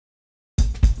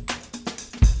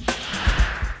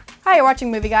Hi, you're watching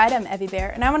Movie Guide. I'm Evie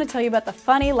Bear, and I want to tell you about the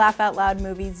funny, laugh-out-loud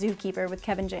movie Zookeeper with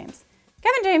Kevin James.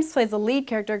 Kevin James plays the lead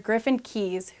character, Griffin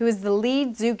Keyes, who is the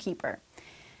lead zookeeper.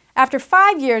 After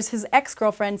 5 years, his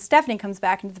ex-girlfriend, Stephanie, comes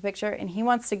back into the picture, and he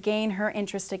wants to gain her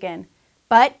interest again.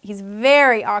 But he's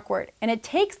very awkward, and it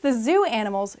takes the zoo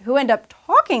animals, who end up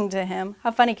talking to him, how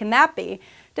funny can that be,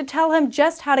 to tell him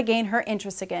just how to gain her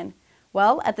interest again.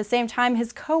 Well, at the same time,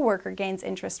 his co-worker gains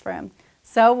interest for him.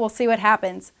 So we'll see what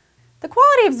happens. The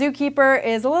quality of Zookeeper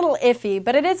is a little iffy,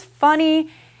 but it is funny,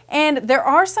 and there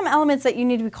are some elements that you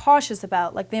need to be cautious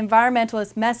about, like the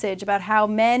environmentalist message about how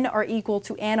men are equal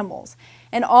to animals,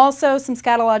 and also some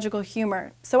scatological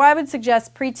humor. So I would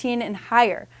suggest preteen and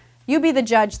higher. You be the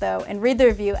judge, though, and read the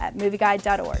review at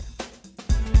movieguide.org.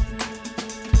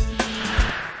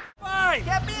 Fine!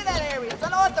 Can't be in that area. It's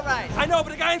unauthorized. I know,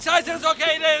 but the guy inside said it's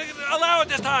okay to allow it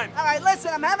this time. All right,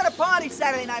 listen, I'm having a party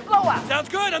Saturday night. Blowout. Sounds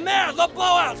good. I'm there. Love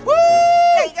blowouts. Woo!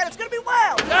 Hey, it's gonna be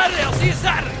wild. Saturday. I'll see you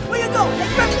Saturday. Where you going?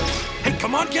 Hey, Griffin. Hey,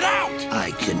 come on, get out.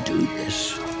 I can do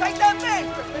this. Take that man,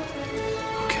 Griffin.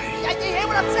 Okay. You hear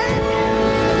what I'm saying?